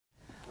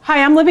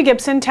Hi, I'm Libby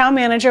Gibson, Town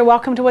Manager.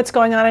 Welcome to What's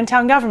Going On in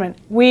Town Government.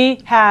 We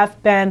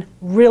have been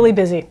really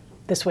busy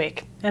this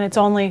week, and it's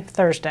only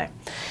Thursday.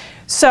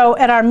 So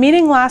at our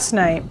meeting last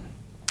night,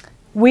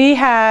 we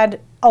had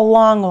a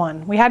long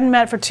one. We hadn't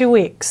met for 2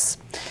 weeks.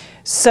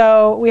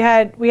 So we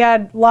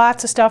had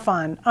lots of stuff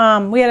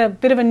on. We had a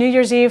bit of a New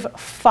Year's Eve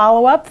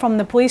follow-up from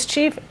the police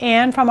chief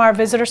and from our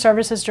visitor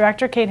services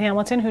director, Kate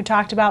Hamilton, who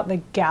talked about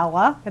the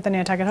gala at the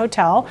Nantucket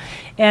Hotel.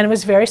 And it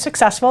was very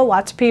successful,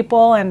 lots of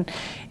people, and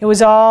it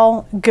was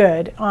all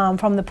good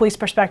from the police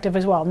perspective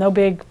as well. No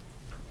big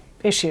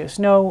issues,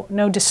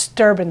 no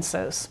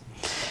disturbances.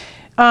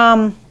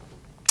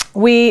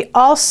 We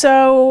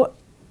also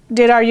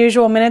did our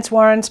usual minutes,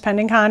 warrants,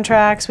 pending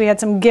contracts. We had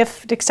some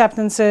gift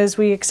acceptances.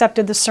 We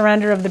accepted the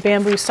surrender of the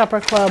Bamboo Supper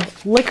Club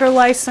liquor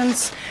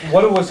license.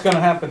 What was going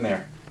to happen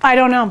there? I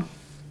don't know.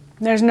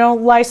 There's no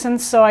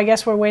license, so I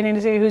guess we're waiting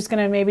to see who's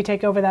going to maybe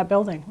take over that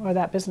building or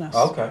that business.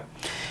 Okay.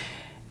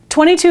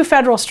 22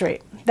 Federal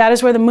Street, that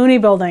is where the Mooney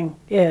building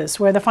is,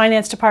 where the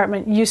finance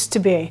department used to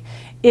be,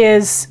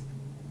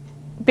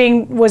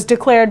 was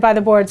declared by the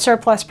board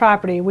surplus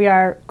property. We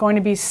are going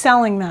to be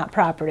selling that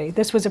property.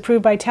 This was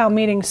approved by town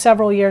meeting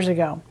several years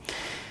ago.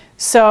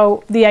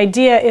 So the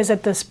idea is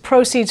that the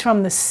proceeds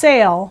from the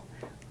sale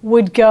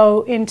would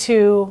go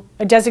into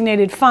a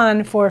designated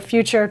fund for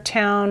future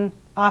town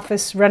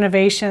office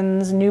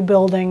renovations, new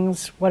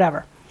buildings,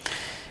 whatever,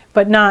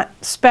 but not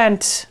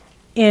spent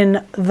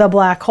in the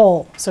black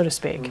hole, so to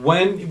speak.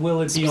 When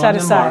will it be on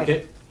the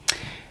market?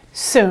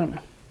 Soon.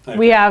 Okay.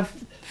 We have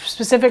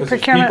specific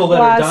procurement people that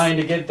laws. are dying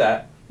to get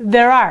that.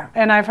 There are,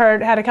 and I've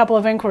had a couple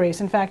of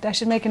inquiries. In fact, I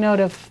should make a note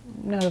of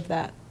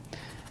that.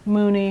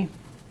 Mooney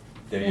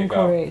There you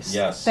inquiries. go.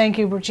 Yes. Thank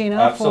you, Regina,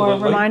 Absolutely.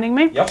 for reminding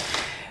me. Yep.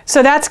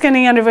 So that's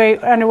getting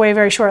underway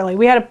very shortly.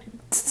 We had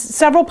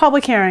several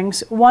public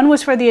hearings. One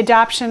was for the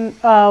adoption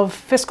of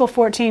fiscal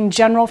 14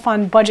 general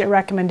fund budget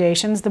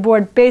recommendations. The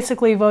board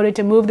basically voted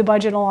to move the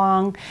budget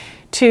along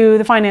to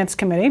the finance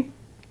committee,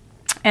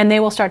 and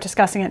they will start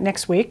discussing it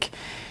next week.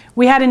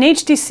 We had an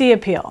HDC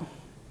appeal.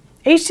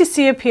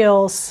 HDC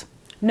appeals,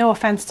 no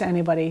offense to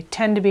anybody,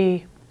 tend to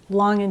be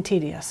long and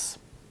tedious.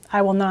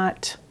 I will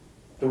not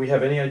Do we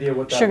have any idea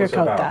what that was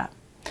sugarcoat about?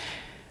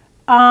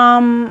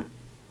 that.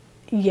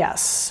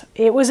 Yes,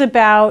 it was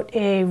about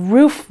a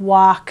roof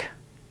walk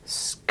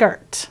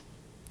skirt.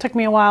 Took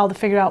me a while to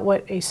figure out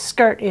what a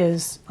skirt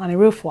is on a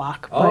roof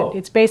walk, but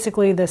it's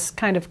basically this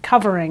kind of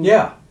covering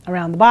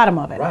around the bottom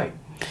of it. Right.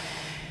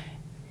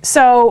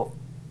 So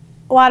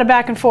a lot of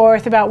back and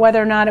forth about whether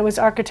or not it was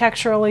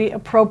architecturally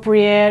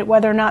appropriate,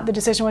 whether or not the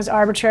decision was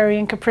arbitrary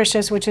and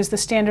capricious, which is the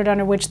standard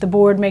under which the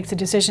board makes a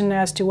decision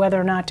as to whether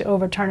or not to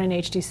overturn an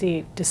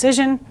HDC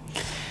decision.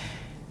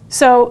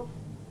 So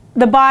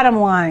the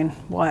bottom line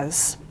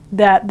was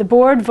that the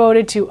board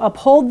voted to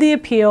uphold the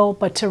appeal,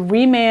 but to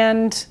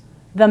remand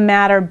the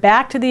matter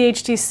back to the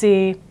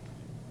HDC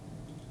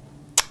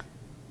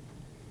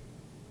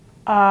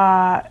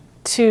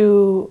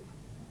to,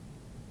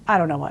 I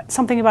don't know what,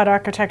 something about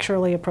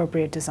architecturally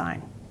appropriate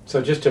design.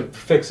 So just to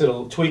fix it,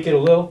 tweak it a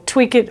little?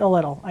 Tweak it a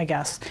little, I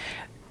guess.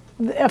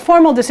 A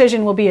formal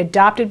decision will be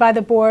adopted by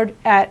the board,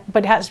 but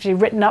it has to be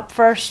written up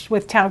first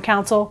with town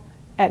council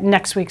at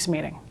next week's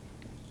meeting.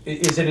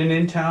 Is it an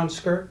in-town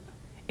skirt?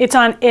 It's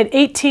at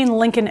 18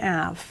 Lincoln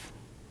Ave.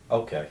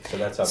 Okay, so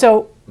that's up.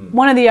 So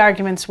one of the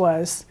arguments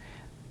was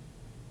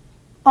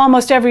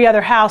almost every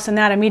other house in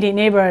that immediate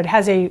neighborhood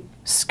has a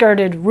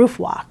skirted roof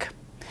walk.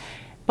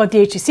 But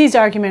the HDC's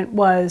argument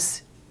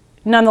was,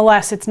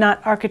 nonetheless, it's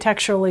not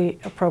architecturally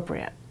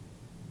appropriate.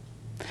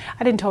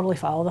 I didn't totally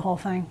follow the whole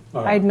thing.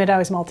 Right. I admit I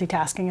was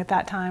multitasking at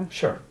that time.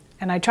 Sure.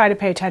 And I try to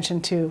pay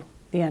attention to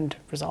the end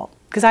result,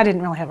 because I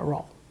didn't really have a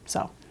role.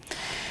 So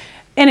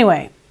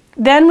anyway,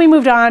 then we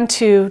moved on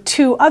to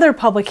 2 other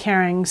public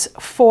hearings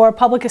for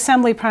public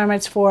assembly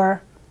permits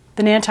for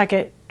the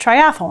Nantucket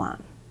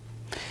Triathlon.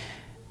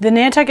 The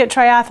Nantucket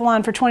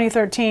Triathlon for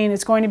 2013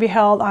 is going to be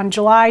held on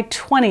July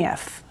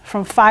 20th.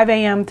 From 5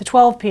 a.m. to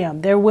 12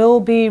 p.m. There will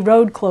be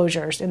road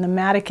closures in the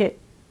Matticat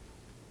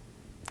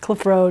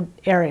Cliff Road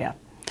area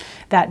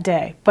that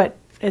day, but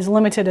as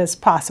limited as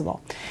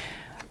possible.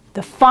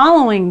 The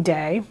following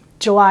day,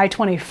 July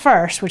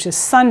 21st, which is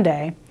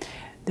Sunday,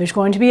 there's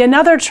going to be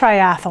another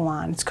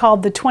triathlon. It's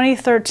called the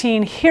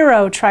 2013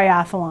 Hero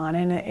Triathlon,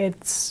 and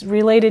it's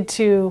related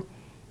to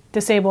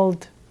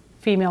disabled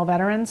female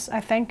veterans, I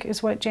think,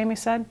 is what Jamie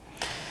said.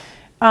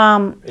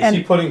 Is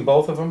he putting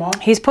both of them on?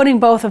 He's putting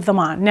both of them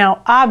on.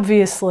 Now,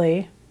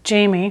 obviously,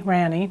 Jamie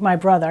Ranney, my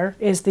brother,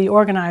 is the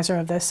organizer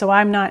of this, so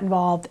I'm not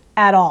involved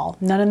at all.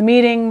 None of the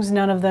meetings,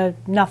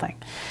 nothing,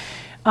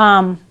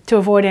 to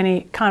avoid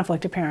any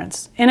conflict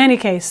appearance. In any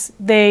case,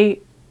 the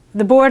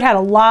board had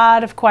a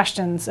lot of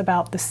questions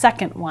about the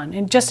second one,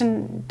 and just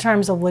in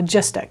terms of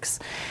logistics,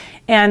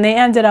 and they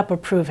ended up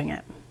approving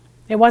it.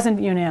 It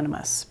wasn't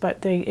unanimous,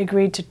 but they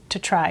agreed to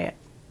try it.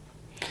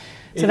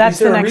 So that's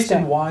the next day. Is there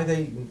a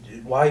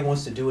reason why he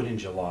wants to do it in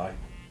July?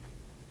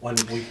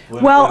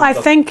 Well, I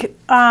think,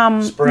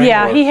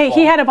 yeah,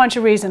 he had a bunch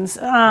of reasons.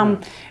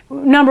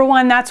 Number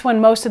one, that's when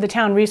most of the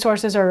town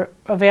resources are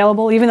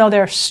available, even though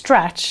they're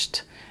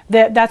stretched.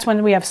 That's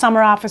when we have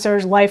summer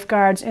officers,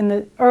 lifeguards. In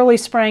the early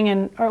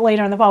spring or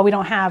later in the fall, we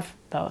don't have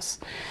those.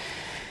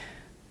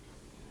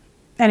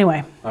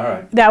 Anyway, all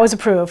right. That was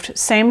approved.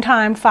 Same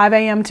time, 5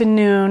 a.m. to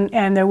noon,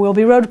 and there will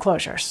be road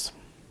closures.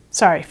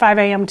 Sorry, 5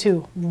 a.m.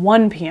 to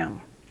 1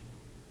 p.m.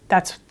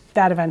 That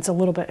event's a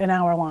little bit, an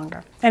hour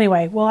longer.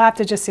 Anyway, we'll have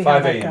to just see how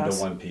that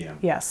goes. 5 a.m. to 1 p.m.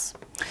 Yes.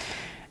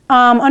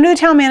 Under the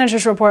town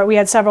manager's report, we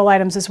had several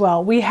items as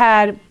well. We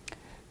had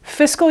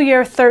fiscal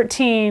year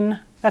 13,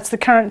 that's the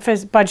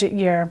current budget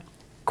year,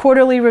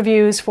 quarterly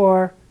reviews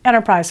for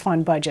enterprise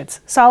fund budgets,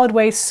 solid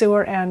waste,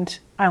 sewer, and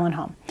island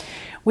home.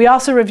 We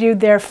also reviewed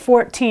their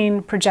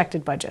 14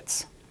 projected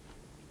budgets.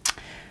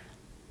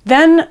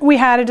 Then we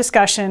had a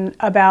discussion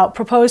about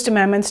proposed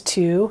amendments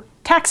to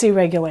taxi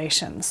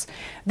regulations.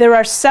 There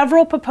are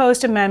several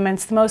proposed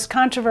amendments. The most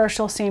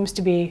controversial seems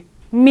to be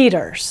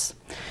meters.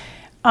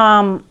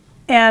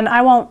 And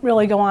I won't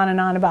really go on and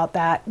on about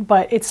that,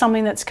 but it's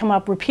something that's come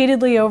up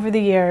repeatedly over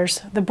the years.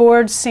 The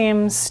board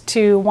seems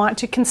to want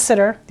to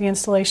consider the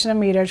installation of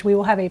meters. We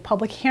will have a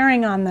public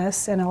hearing on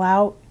this and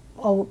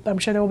I'm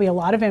sure there will be a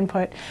lot of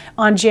input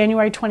on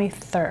January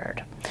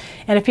 23rd.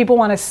 And if people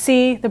want to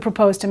see the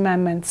proposed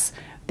amendments,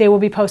 they will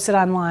be posted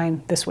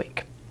online this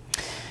week.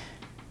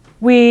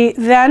 We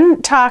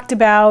then talked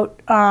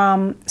about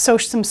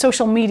some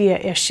social media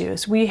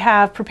issues. We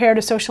have prepared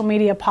a social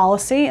media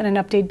policy and an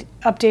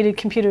updated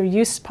computer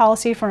use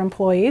policy for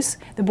employees.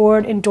 The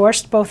board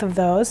endorsed both of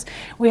those.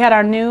 We had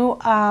our new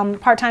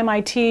part-time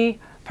IT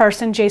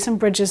person, Jason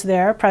Bridges,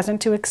 there present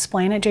to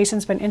explain it.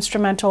 Jason's been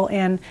instrumental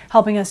in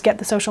helping us get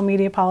the social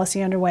media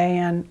policy underway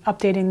and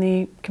updating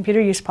the computer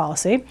use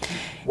policy.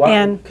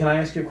 Can I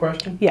ask you a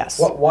question? Yes.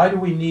 Why do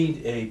we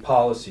need a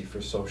policy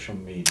for social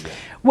media?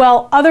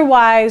 Well,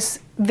 otherwise,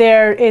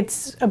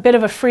 it's a bit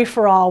of a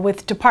free-for-all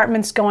with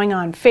departments going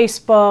on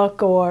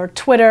Facebook or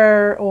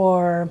Twitter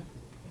or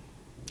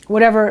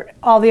whatever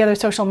all the other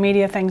social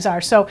media things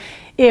are. So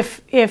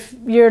if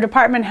your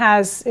department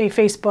has a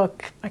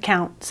Facebook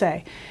account,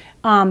 say,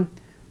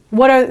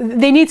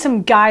 they need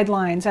some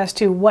guidelines as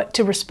to what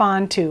to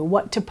respond to,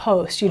 what to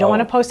post. You don't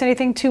want to post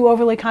anything too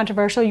overly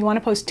controversial. You want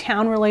to post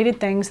town-related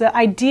things. The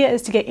idea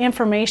is to get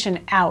information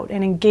out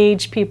and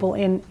engage people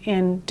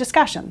in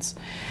discussions.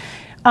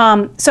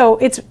 So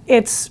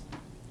it's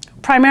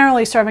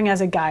primarily serving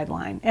as a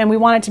guideline, and we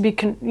want it to be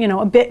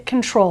a bit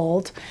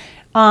controlled.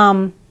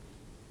 I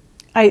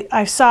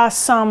saw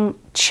some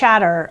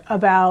chatter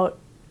about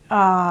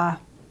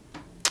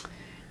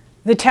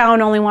the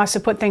town only wants to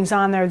put things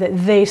on there that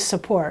they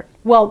support.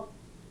 Well,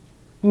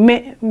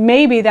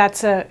 maybe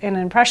that's an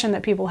impression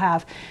that people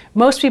have.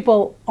 Most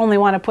people only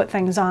want to put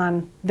things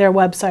on their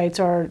websites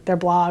or their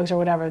blogs or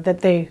whatever that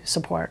they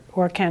support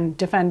or can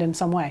defend in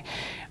some way.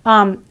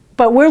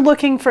 But we're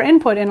looking for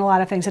input in a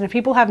lot of things, and if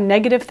people have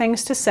negative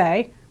things to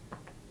say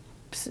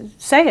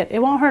it. It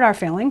won't hurt our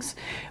feelings.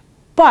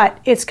 But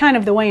it's kind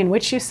of the way in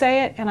which you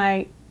say it, and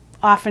I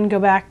often go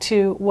back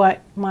to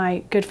what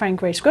my good friend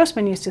Grace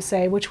Grossman used to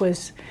say, which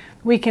was,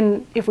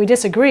 if we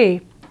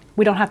disagree,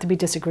 we don't have to be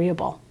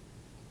disagreeable.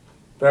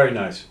 Very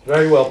nice.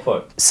 Very well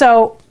put.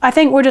 So I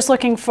think we're just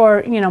looking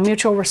for,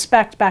 mutual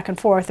respect back and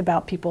forth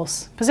about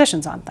people's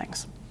positions on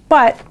things.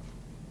 But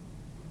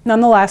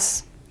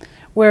nonetheless,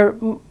 we're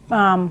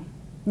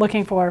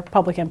looking for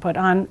public input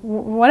on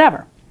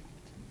whatever.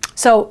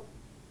 So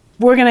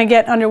we're going to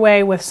get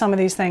underway with some of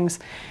these things.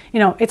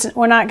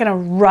 We're not going to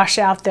rush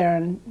out there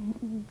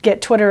and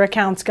get Twitter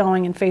accounts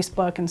going and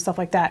Facebook and stuff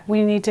like that.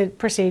 We need to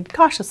proceed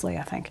cautiously,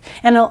 I think.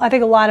 And I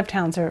think a lot of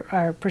towns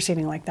are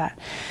proceeding like that.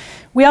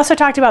 We also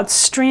talked about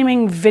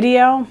streaming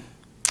video.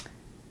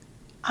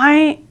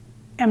 I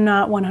am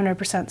not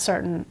 100%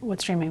 certain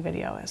what streaming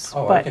video is.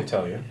 Oh, I can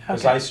tell you,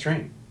 because I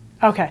stream.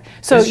 Okay.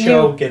 So this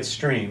show gets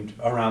streamed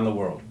around the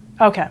world.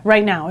 Okay,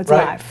 right now, it's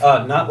live.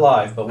 Not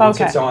live, but once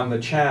it's on the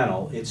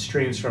channel, it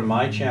streams from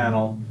my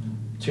channel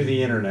to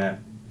the internet,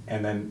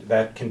 and then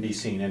that can be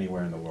seen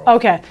anywhere in the world.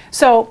 Okay,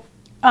 so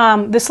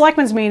the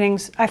selectmen's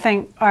meetings, I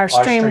think, are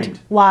streamed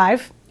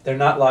live. They're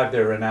not live,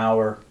 they're an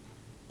hour.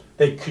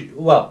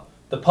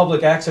 The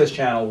public access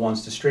channel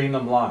wants to stream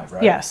them live,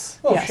 right? Yes.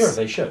 Oh, yes. Sure,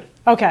 they should.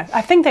 Okay,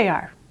 I think they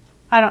are.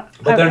 But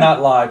they're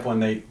not live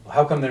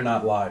how come they're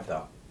not live,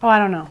 though? Oh, I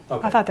don't know.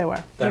 Okay. I thought they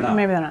were. They're not.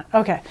 Maybe they're not.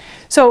 Okay.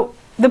 So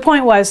the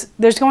point was,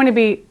 there's going to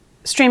be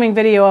streaming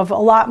video of a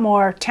lot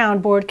more town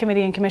board,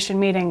 committee, and commission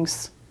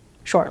meetings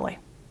shortly.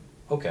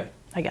 Okay.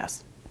 I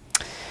guess.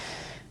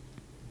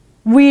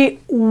 We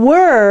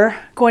were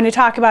going to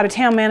talk about a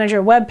town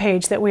manager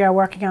webpage that we are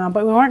working on,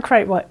 but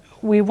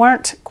we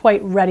weren't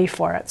quite ready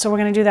for it. So we're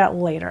going to do that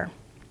later.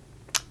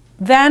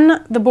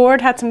 Then the board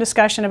had some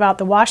discussion about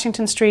the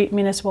Washington Street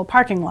municipal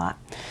parking lot,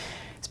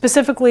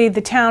 specifically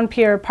the town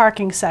pier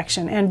parking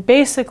section. And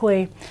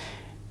basically,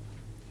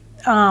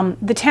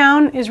 the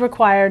town is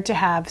required to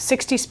have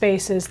 60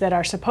 spaces that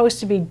are supposed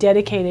to be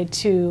dedicated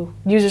to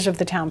users of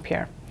the town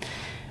pier.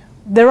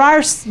 there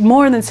are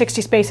more than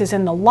 60 spaces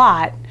in the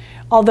lot,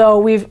 although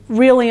we've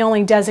really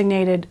only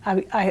designated,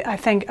 I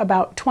think,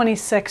 about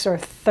 26 or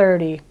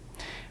 30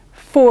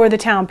 for the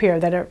town pier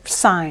that are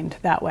signed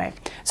that way.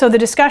 So the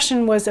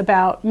discussion was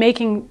about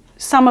making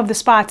some of the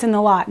spots in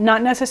the lot,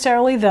 not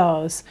necessarily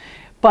those,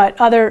 but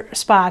other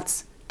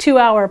spots,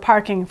 2-hour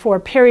parking for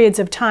periods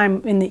of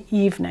time in the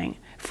evening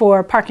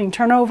for parking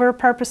turnover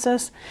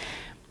purposes.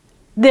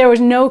 There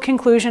was no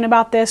conclusion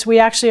about this. We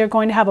actually are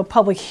going to have a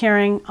public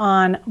hearing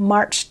on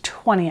March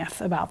 20th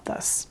about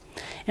this.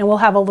 And we'll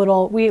have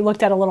we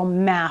looked at a little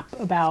map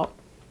about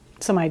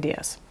some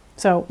ideas.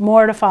 So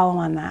more to follow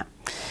on that.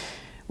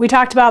 We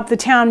talked about the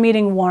town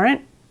meeting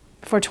warrant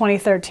for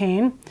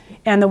 2013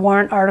 and the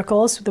warrant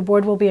articles. The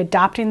board will be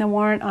adopting the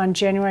warrant on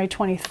January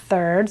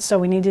 23rd, so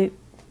we need to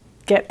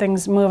get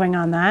things moving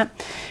on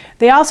that.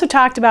 They also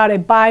talked about a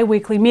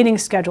bi-weekly meeting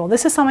schedule.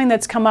 This is something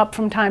that's come up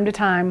from time to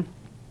time.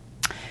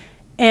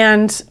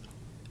 And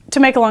to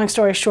make a long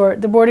story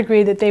short, the board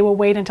agreed that they will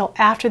wait until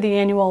after the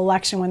annual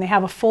election when they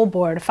have a full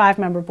board, a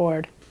 5-member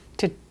board,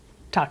 to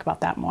talk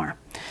about that more.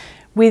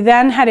 We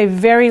then had a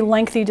very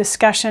lengthy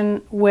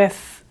discussion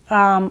with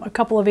a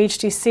couple of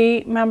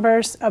HDC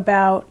members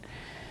about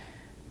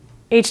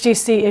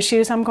HDC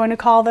issues, I'm going to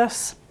call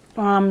this.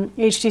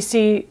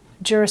 HDC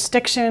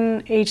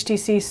jurisdiction,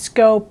 HDC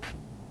scope,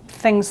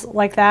 things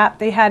like that.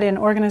 They had an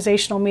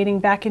organizational meeting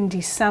back in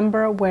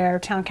December where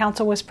town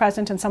council was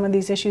present and some of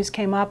these issues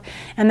came up,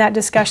 and that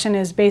discussion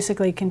is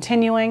basically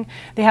continuing.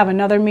 They have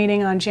another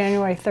meeting on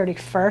January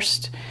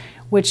 31st,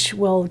 which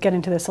will get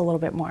into this a little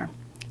bit more.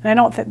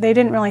 And they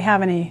didn't really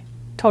have any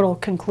total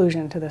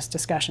conclusion to this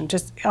discussion,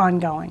 just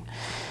ongoing.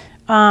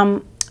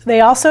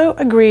 They also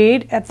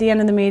agreed at the end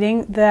of the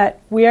meeting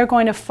that we are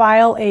going to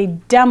file a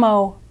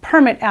demo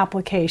permit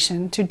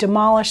application to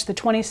demolish the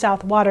 20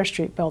 South Water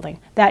Street building.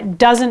 That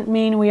doesn't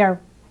mean we are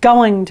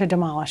going to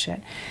demolish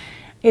it.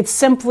 It's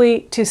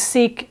simply to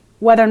seek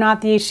whether or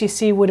not the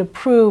HDC would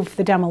approve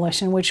the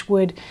demolition, which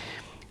would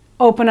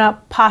open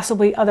up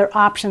possibly other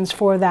options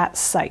for that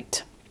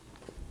site.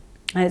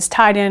 And it's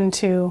tied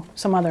into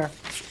some other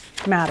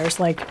matters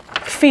like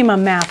FEMA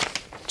map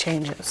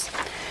changes.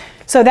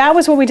 So that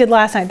was what we did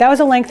last night. That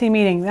was a lengthy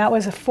meeting. That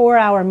was a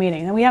 4-hour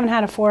meeting. And we haven't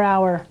had a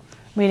 4-hour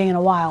meeting in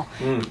a while.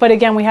 But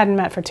again, we hadn't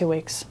met for 2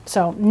 weeks.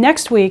 So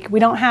next week, we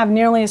don't have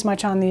nearly as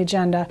much on the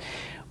agenda.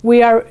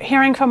 We are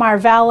hearing from our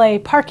valet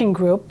parking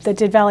group that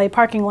did valet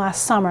parking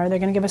last summer. They're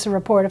going to give us a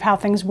report of how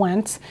things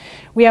went.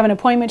 We have an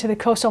appointment to the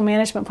Coastal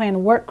Management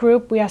Plan Work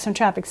Group. We have some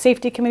Traffic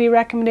Safety Committee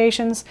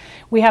recommendations.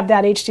 We have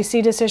that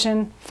HDC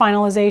decision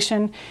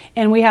finalization.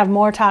 And we have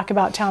more talk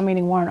about town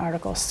meeting warrant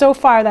articles. So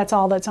far, that's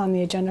all that's on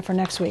the agenda for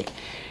next week.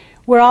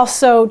 We're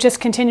also just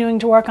continuing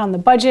to work on the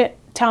budget,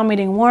 town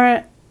meeting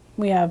warrant.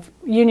 We have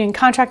union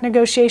contract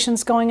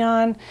negotiations going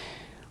on.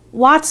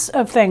 Lots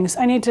of things.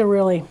 I need to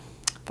really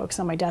focus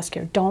on my desk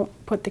here. Don't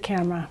put the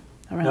camera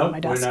around my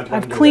desk.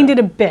 I've cleaned it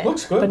a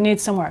bit, but it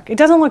needs some work. It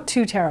doesn't look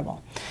too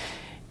terrible.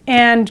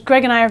 And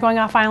Greg and I are going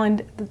off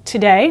island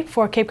today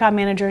for Cape Cod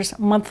Managers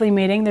monthly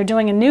meeting. They're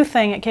doing a new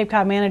thing at Cape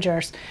Cod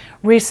Managers.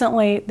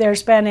 Recently,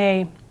 there's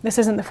been this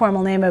isn't the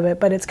formal name of it,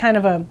 but it's kind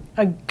of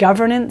a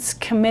governance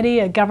committee,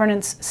 a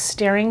governance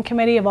steering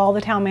committee of all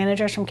the town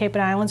managers from Cape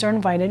and Islands are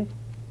invited.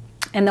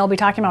 And they'll be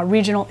talking about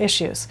regional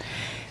issues.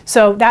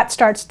 So that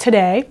starts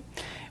today.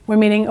 We're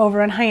meeting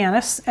over in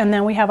Hyannis, and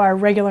then we have our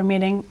regular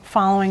meeting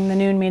following the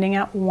noon meeting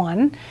at 1.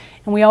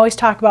 And we always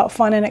talk about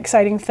fun and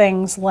exciting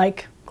things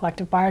like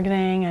collective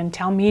bargaining and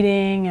town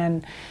meeting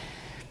and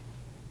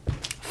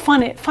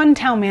fun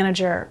town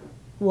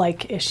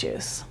manager-like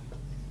issues.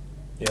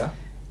 Yeah.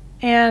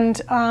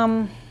 And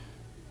I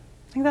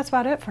think that's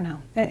about it for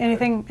now.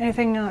 Anything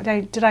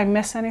did I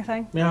miss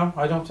anything? No,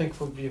 I don't think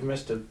you've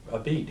missed a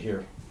beat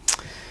here.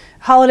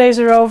 Holidays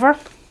are over.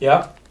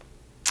 Yeah.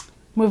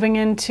 Moving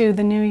into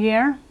the new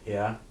year.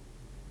 Yeah.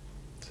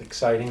 It's an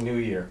exciting new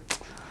year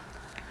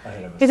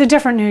ahead of us. It's a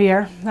different new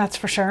year, that's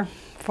for sure,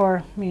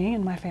 for me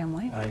and my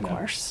family, of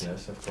course.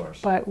 Yes, of course.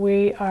 But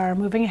we are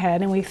moving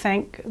ahead, and we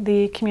thank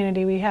the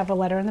community. We have a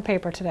letter in the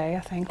paper today,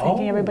 I think,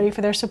 thanking everybody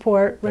for their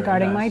support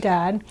regarding my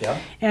dad. Yeah.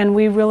 And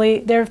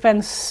there have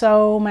been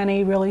so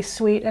many really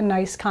sweet and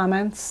nice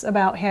comments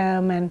about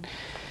him, and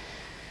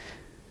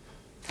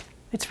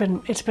it's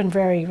been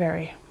very,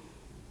 very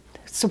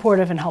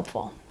supportive and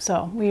helpful.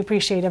 So we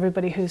appreciate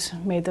everybody who's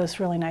made those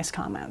really nice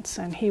comments,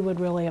 and he would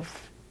really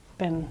have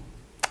been,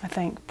 I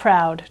think,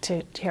 proud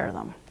to hear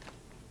them.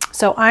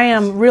 So I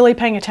am really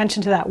paying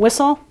attention to that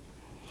whistle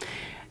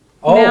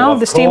now,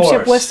 the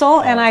steamship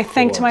whistle, and I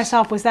think to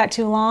myself, was that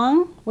too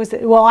long?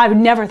 Well, I would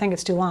never think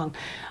it's too long.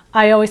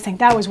 I always think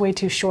that was way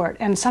too short,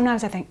 and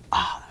sometimes I think,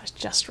 oh, that was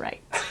just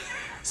right.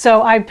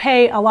 So I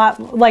pay a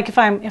lot, like if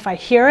I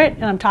hear it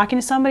and I'm talking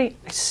to somebody,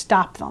 I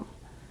stop them.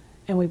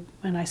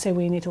 And I say,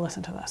 we need to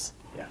listen to this.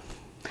 Yeah.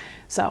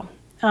 So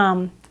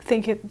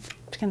you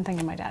can think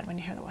of my dad when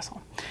you hear the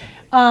whistle.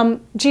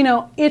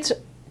 Gino, it's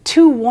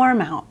too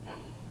warm out.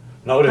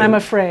 No, it isn't. I'm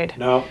afraid.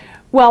 No.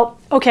 Well,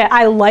 okay,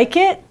 I like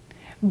it,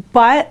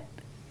 but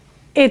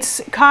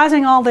it's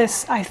causing all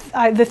this,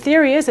 the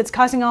theory is it's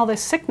causing all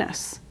this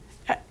sickness.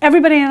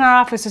 Everybody in our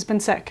office has been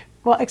sick.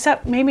 Well,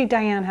 except maybe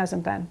Diane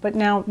hasn't been, but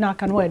now,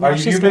 knock on wood, now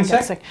she's going to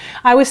get sick.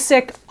 I was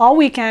sick all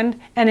weekend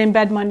and in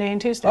bed Monday and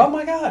Tuesday. Oh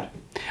my God.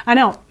 I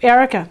know.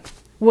 Erica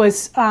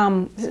was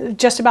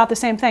just about the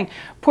same thing.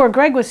 Poor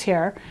Greg was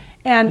here,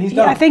 and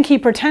I think he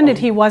pretended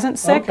he wasn't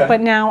sick,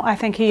 but now I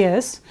think he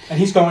is. And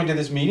he's going to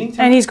this meeting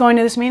today? And he's going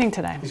to this meeting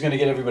today. He's going to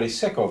get everybody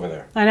sick over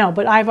there. I know,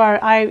 but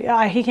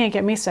he can't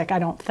get me sick, I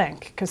don't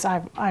think, because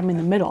I'm in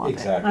the middle of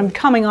it. I'm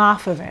coming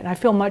off of it. I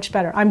feel much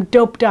better. I'm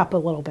doped up a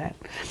little bit.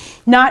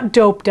 Not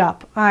doped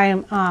up.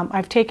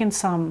 I've taken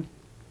some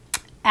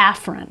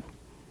Afrin.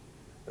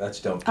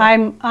 That's doped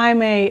up.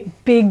 I'm a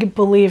big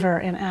believer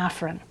in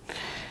Afrin.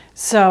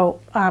 So,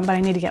 but I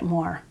need to get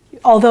more.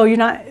 Although you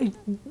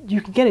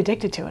can get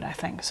addicted to it, I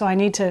think. So I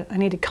need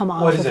to come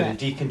off of it. What is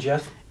it? A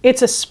decongest?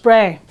 It's a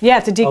spray. Yeah,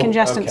 it's a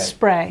decongestant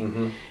spray.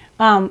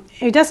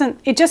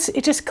 Mm-hmm.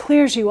 It just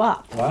clears you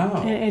up.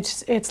 Wow.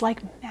 It's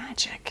like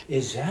magic.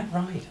 Is that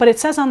right? But it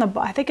says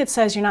I think it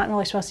says you're not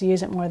really supposed to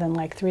use it more than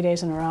like 3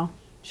 days in a row.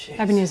 Jeez.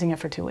 I've been using it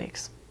for 2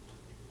 weeks.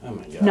 Oh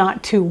my God.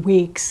 Not 2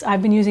 weeks.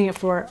 I've been using it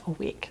for a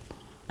week.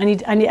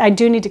 I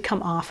do need to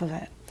come off of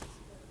it.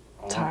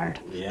 It's hard.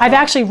 Yeah. I've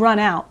actually run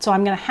out, so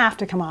I'm going to have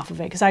to come off of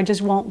it because I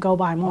just won't go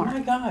buy more. Oh my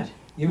God.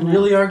 You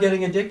really are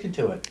getting addicted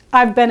to it.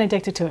 I've been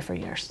addicted to it for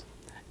years.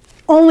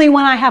 Only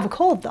when I have a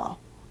cold, though.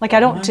 Like, I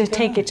don't just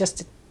take it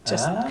just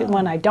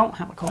when I don't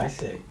have a cold. I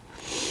see.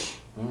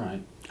 All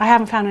right. I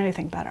haven't found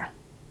anything better.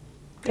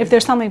 If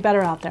there's something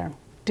better out there,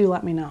 do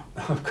let me know.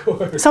 Of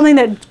course. Something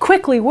that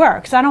quickly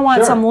works. I don't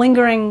want some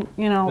lingering,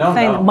 thing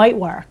that might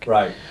work.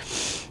 Right.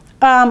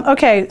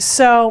 Okay,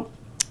 so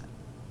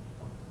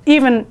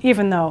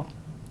even though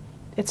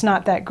it's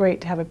not that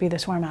great to have it be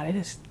this warm out, it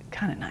is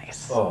kind of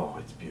nice. Oh,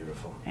 it's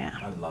beautiful. Yeah.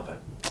 I love it.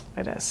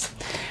 It is.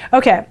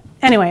 Okay,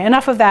 anyway,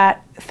 enough of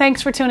that.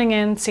 Thanks for tuning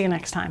in. See you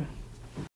next time.